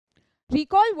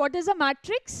Recall what is a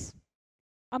matrix?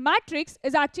 A matrix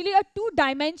is actually a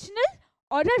two-dimensional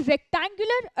or a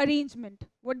rectangular arrangement.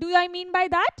 What do I mean by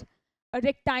that? A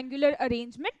rectangular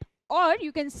arrangement, or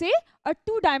you can say a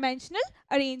two-dimensional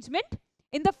arrangement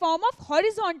in the form of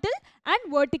horizontal and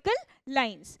vertical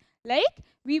lines. Like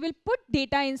we will put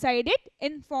data inside it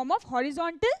in form of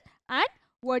horizontal and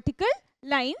vertical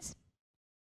lines.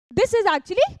 This is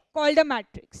actually called a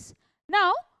matrix.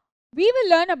 Now, we will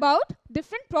learn about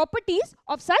different properties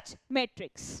of such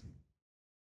matrix.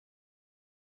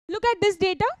 Look at this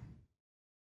data.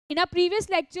 In our previous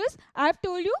lectures, I have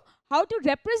told you how to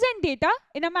represent data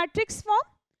in a matrix form.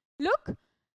 Look,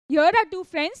 here are two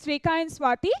friends, Rekha and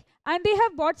Swati, and they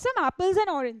have bought some apples and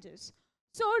oranges.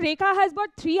 So, Rekha has bought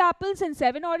 3 apples and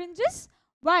 7 oranges,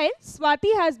 while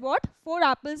Swati has bought 4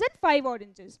 apples and 5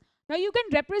 oranges. Now, you can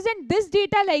represent this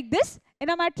data like this in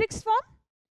a matrix form.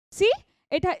 See,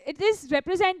 it is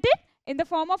represented in the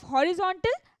form of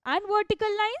horizontal and vertical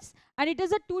lines, and it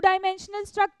is a two-dimensional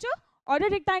structure or a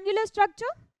rectangular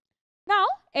structure. Now,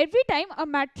 every time a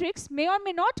matrix may or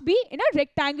may not be in a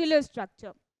rectangular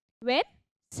structure. When?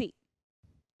 See.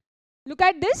 Look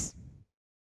at this.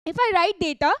 If I write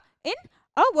data in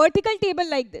a vertical table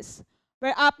like this,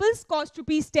 where apples cost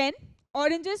rupees 10,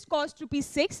 oranges cost rupees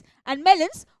 6, and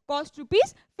melons cost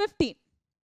rupees 15.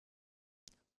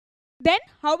 Then,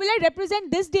 how will I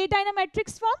represent this data in a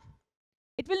matrix form?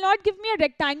 It will not give me a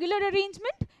rectangular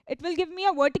arrangement. It will give me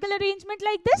a vertical arrangement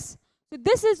like this. So,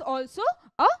 this is also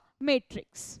a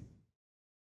matrix.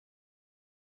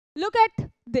 Look at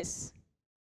this.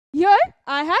 Here,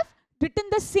 I have written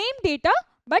the same data,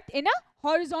 but in a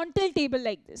horizontal table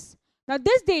like this. Now,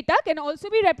 this data can also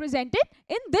be represented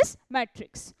in this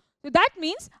matrix. So, that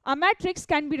means a matrix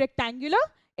can be rectangular,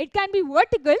 it can be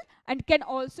vertical, and can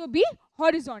also be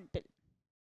horizontal.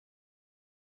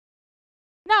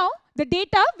 Now, the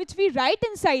data which we write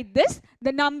inside this,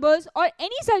 the numbers or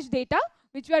any such data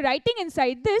which we are writing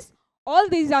inside this, all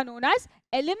these are known as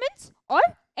elements or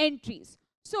entries.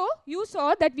 So, you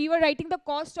saw that we were writing the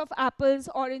cost of apples,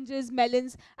 oranges,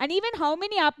 melons, and even how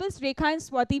many apples Rekha and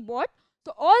Swati bought.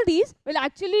 So, all these will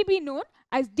actually be known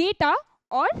as data,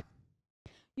 or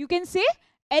you can say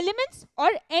elements or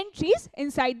entries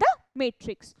inside the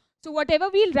matrix. So, whatever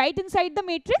we'll write inside the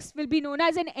matrix will be known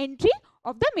as an entry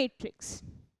of the matrix.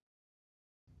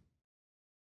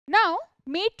 Now,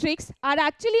 matrix are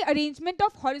actually arrangement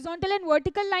of horizontal and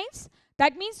vertical lines.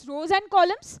 That means rows and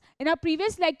columns. In our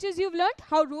previous lectures, you've learned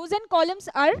how rows and columns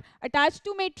are attached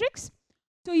to matrix.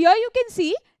 So, here you can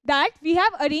see that we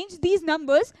have arranged these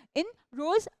numbers in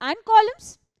rows and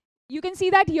columns. You can see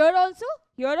that here also,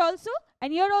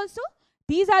 and here also.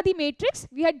 These are the matrix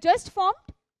we had just formed.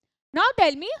 Now,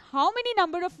 tell me how many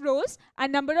number of rows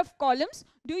and number of columns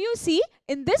do you see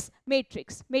in this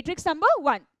matrix? Matrix number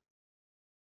 1.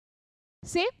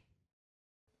 Say.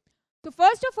 So,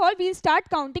 first of all, we'll start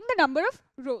counting the number of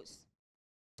rows.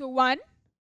 So, 1,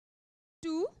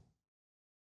 2,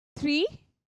 3,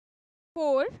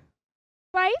 4,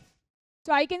 5.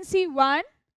 So, I can see 1,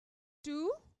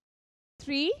 2,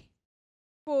 3,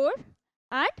 4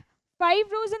 and 5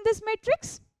 rows in this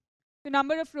matrix. The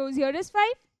number of rows here is 5.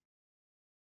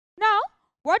 Now,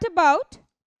 what about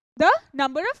the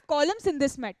number of columns in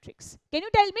this matrix? Can you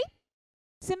tell me?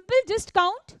 Simple, just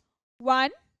count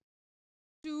 1,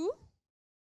 2,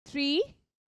 3,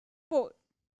 4.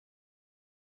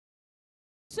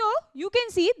 So, you can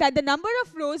see that the number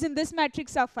of rows in this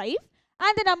matrix are 5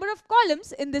 and the number of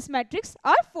columns in this matrix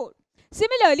are 4.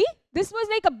 Similarly, this was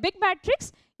like a big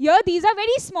matrix. Here, these are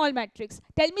very small matrix.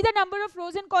 Tell me the number of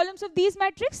rows and columns of these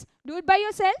matrix. Do it by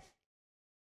yourself.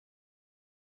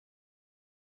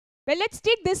 Well, let's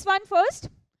take this one first.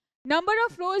 Number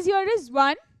of rows here is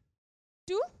 1,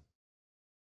 2.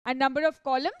 And number of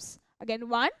columns, again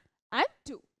 1 and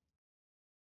 2.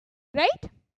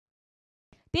 Right?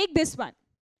 Take this one.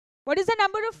 What is the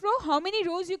number of row? How many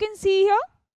rows you can see here?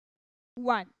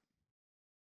 1.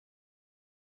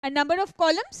 And number of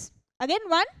columns? Again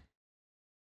 1.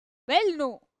 Well,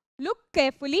 no. Look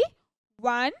carefully.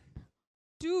 1,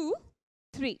 2,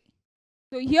 3.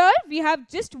 So, here we have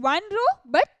just 1 row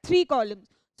but 3 columns.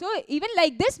 So, even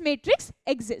like this matrix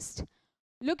exists.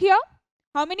 Look here.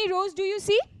 How many rows do you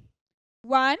see?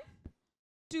 1,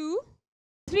 2,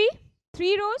 3.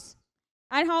 3 rows.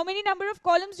 And how many number of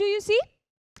columns do you see?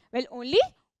 Well, only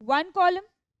 1 column.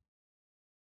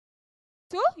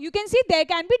 So, you can see there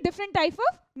can be different type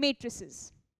of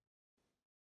matrices.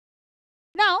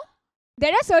 Now,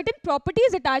 there are certain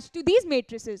properties attached to these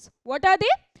matrices. What are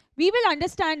they? We will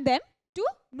understand them to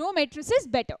know matrices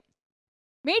better.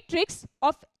 Matrix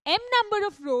of m number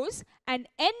of rows and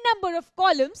n number of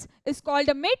columns is called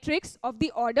a matrix of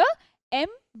the order m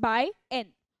by n.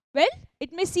 Well,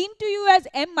 it may seem to you as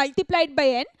m multiplied by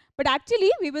n, but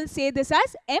actually we will say this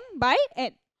as m by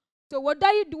n. So what do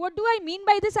I mean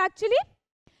by this actually?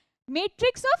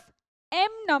 Matrix of m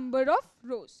number of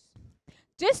rows.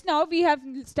 Just now we have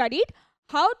studied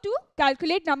how to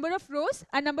calculate number of rows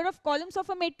and number of columns of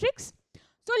a matrix.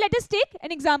 So let us take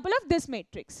an example of this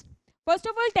matrix. First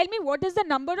of all, tell me what is the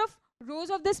number of rows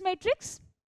of this matrix?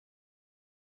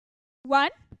 1,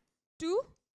 2,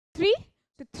 3.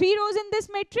 So 3 rows in this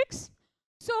matrix.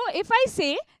 So if I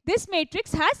say this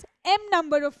matrix has m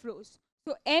number of rows,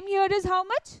 so m here is how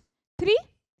much? 3.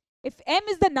 If m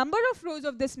is the number of rows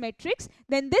of this matrix,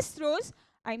 then this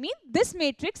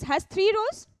matrix has 3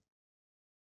 rows.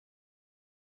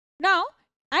 Now,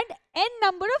 and n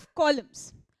number of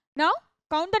columns. Now,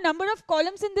 count the number of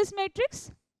columns in this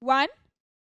matrix. 1,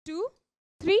 2,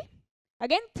 3.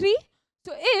 Again 3.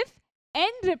 So if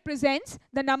n represents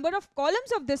the number of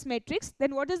columns of this matrix,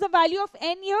 then what is the value of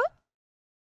n here?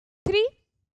 3.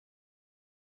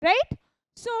 Right?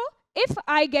 So if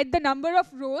I get the number of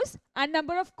rows and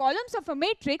number of columns of a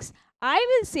matrix, I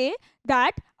will say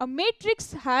that a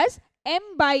matrix has m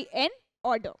by n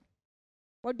order.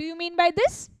 What do you mean by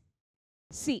this?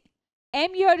 See,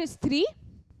 m here is 3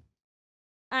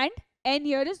 and n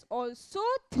here is also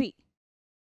 3.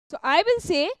 So I will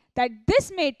say that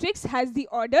this matrix has the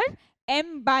order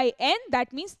m by n,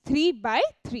 that means 3 by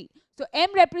 3. So m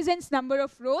represents number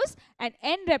of rows and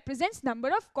n represents number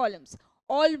of columns.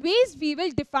 Always we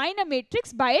will define a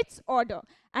matrix by its order,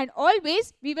 and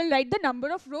always we will write the number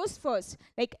of rows first.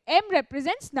 Like m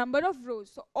represents number of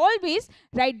rows. So always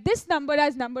write this number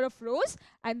as number of rows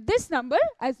and this number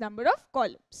as number of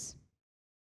columns.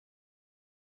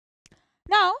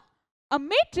 Now, a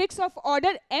matrix of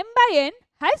order m by n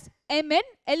has mn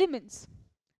elements.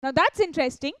 Now that's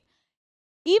interesting.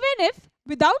 Even if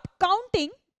without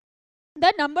counting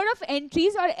the number of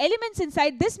entries or elements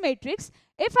inside this matrix,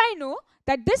 if I know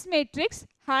that this matrix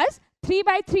has 3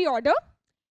 by 3 order,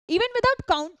 even without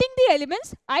counting the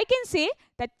elements, I can say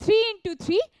that 3 into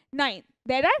 3, 9.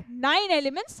 There are 9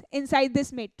 elements inside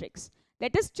this matrix.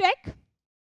 Let us check.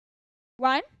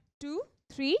 1, 2,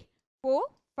 3, 4,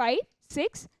 5,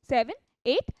 6, 7,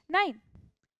 8, 9.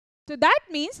 So that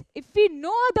means if we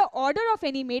know the order of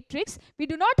any matrix, we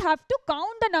do not have to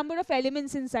count the number of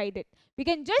elements inside it. We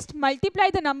can just multiply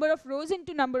the number of rows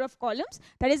into number of columns,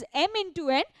 that is m into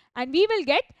n, and we will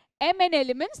get mn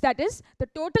elements, that is the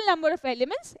total number of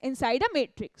elements inside a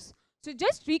matrix. So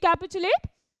just recapitulate.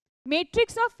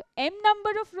 Matrix of m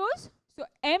number of rows. So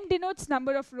m denotes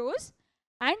number of rows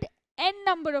and n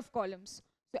number of columns.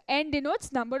 So n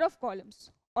denotes number of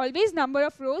columns. Always number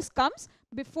of rows comes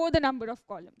before the number of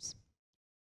columns.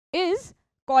 Is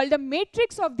called a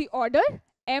matrix of the order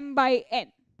m by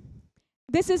n.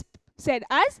 This is said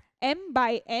as m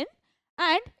by n,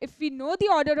 and if we know the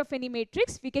order of any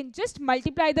matrix, we can just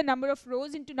multiply the number of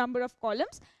rows into number of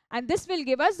columns, and this will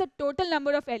give us the total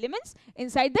number of elements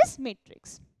inside this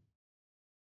matrix.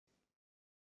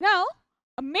 Now,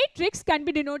 a matrix can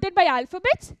be denoted by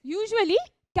alphabets, usually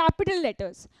capital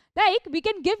letters. Like we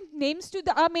can give names to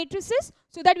our matrices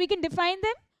so that we can define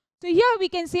them. So here we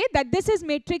can say that this is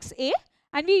matrix A,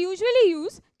 and we usually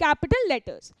use capital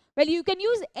letters. Well, you can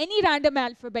use any random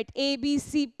alphabet, A, B,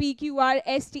 C, P, Q, R,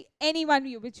 S, T, any one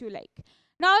which you like.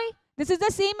 Now, this is the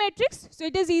same matrix, so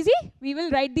it is easy. We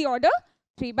will write the order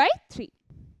 3 by 3.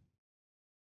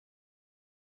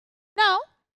 Now,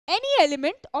 any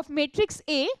element of matrix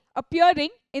A appearing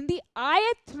in the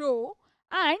ith row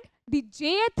and the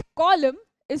jth column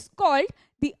is called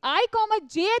the I,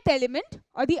 jth element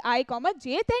or the I,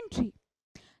 jth entry.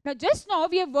 Now just now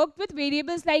we have worked with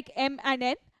variables like m and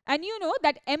n, and you know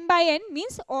that m by n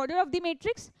means order of the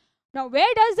matrix. Now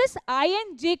where does this I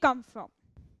and j come from?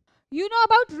 You know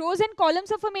about rows and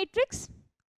columns of a matrix?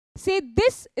 Say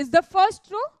this is the first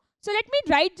row. So let me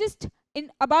write just in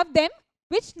above them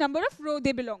which number of row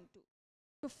they belong to.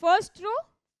 So first row,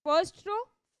 first row,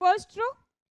 first row,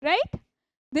 right?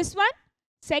 This one,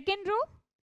 second row,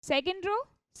 second row,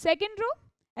 second row,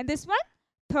 and this one,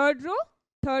 third row,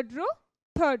 third row,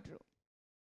 third row.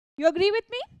 You agree with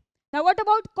me? Now what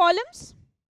about columns?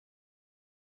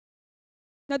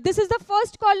 Now this is the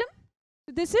first column.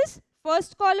 So this is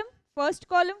first column, first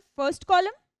column, first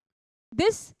column.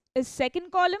 This is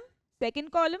second column,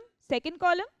 second column, second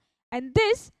column, and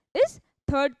this is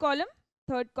third column,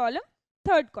 third column,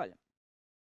 third column.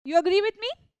 You agree with me?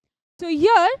 So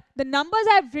here, the numbers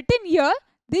I have written here,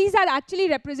 these are actually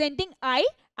representing I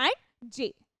and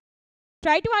J.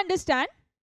 Try to understand.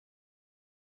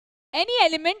 any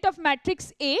element of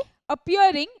matrix A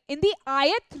appearing in the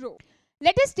ith row.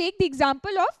 Let us take the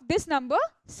example of this number,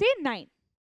 say 9.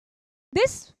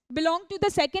 This belongs to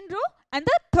the second row and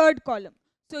the third column.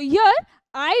 So here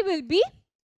I will be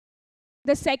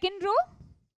the second row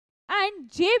and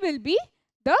J will be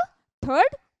the third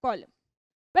column.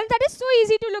 Well, that is so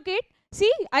easy to locate.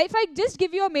 See, if I just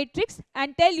give you a matrix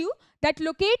and tell you that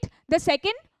locate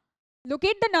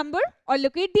the number or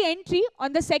locate the entry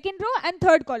on the second row and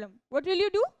third column, what will you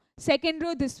do? Second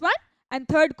row this one and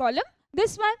third column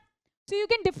this one. So you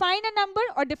can define a number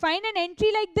or define an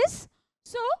entry like this.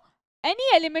 So any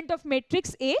element of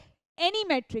matrix A, any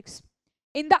matrix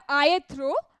in the ith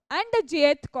row and the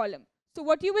jth column. So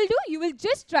what you will do? You will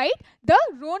just write the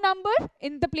row number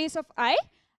in the place of I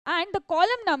and the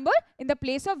column number in the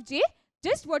place of J,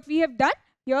 just what we have done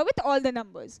here with all the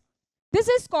numbers. This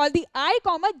is called the I,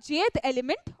 jth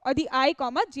element or the I,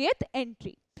 jth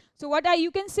entry. So what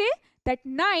you can say that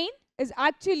 9 is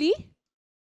actually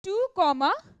 2,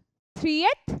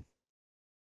 3th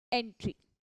entry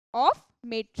of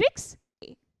matrix A.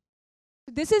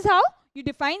 So this is how you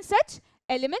define such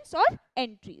elements or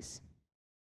entries.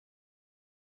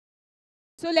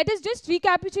 So let us just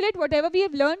recapitulate whatever we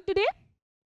have learned today.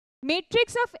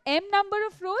 Matrix of m number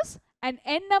of rows and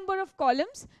n number of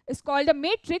columns is called a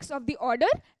matrix of the order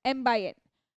m by n.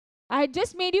 I had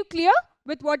just made you clear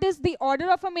with what is the order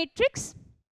of a matrix.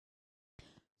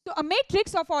 So a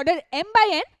matrix of order m by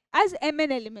n has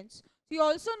mn elements. You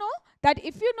also know that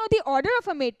if you know the order of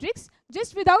a matrix,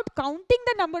 just without counting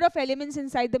the number of elements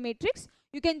inside the matrix,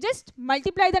 you can just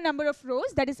multiply the number of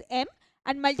rows, that is m,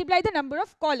 and multiply the number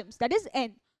of columns, that is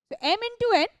n. So m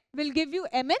into n will give you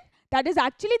mn, that is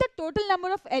actually the total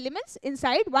number of elements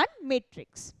inside one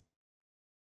matrix.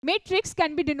 Matrix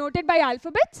can be denoted by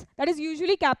alphabets, that is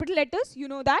usually capital letters, you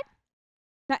know that.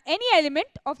 Now any element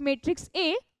of matrix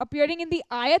A appearing in the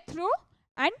ith row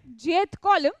and jth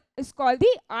column is called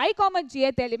the I,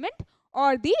 jth element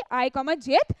or the I,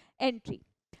 jth entry.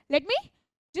 Let me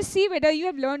just see whether you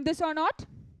have learned this or not.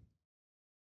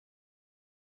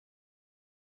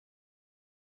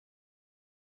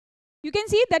 You can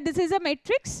see that this is a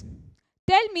matrix.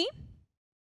 Tell me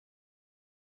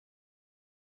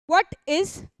what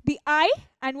is the I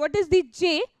and what is the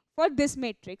J for this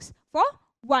matrix for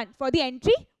 1, for the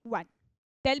entry 1.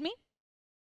 Tell me.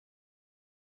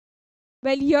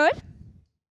 Well, here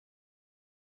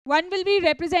 1 will be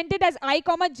represented as I,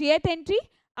 jth entry.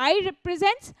 I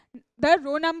represents the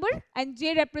row number and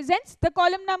J represents the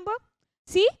column number.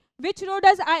 See, which row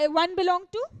does 1 belong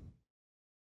to?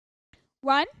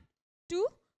 1, 2,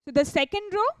 so the second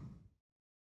row,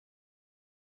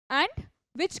 and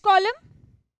which column?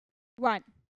 1.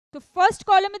 So first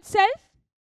column itself.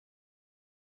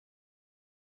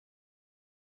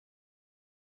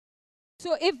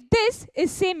 So if this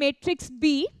is say matrix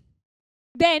B,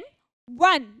 then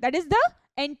 1, that is the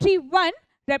entry 1,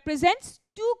 represents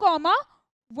 2,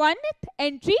 1th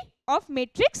entry of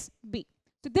matrix B.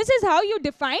 So this is how you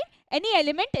define any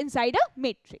element inside a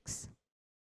matrix.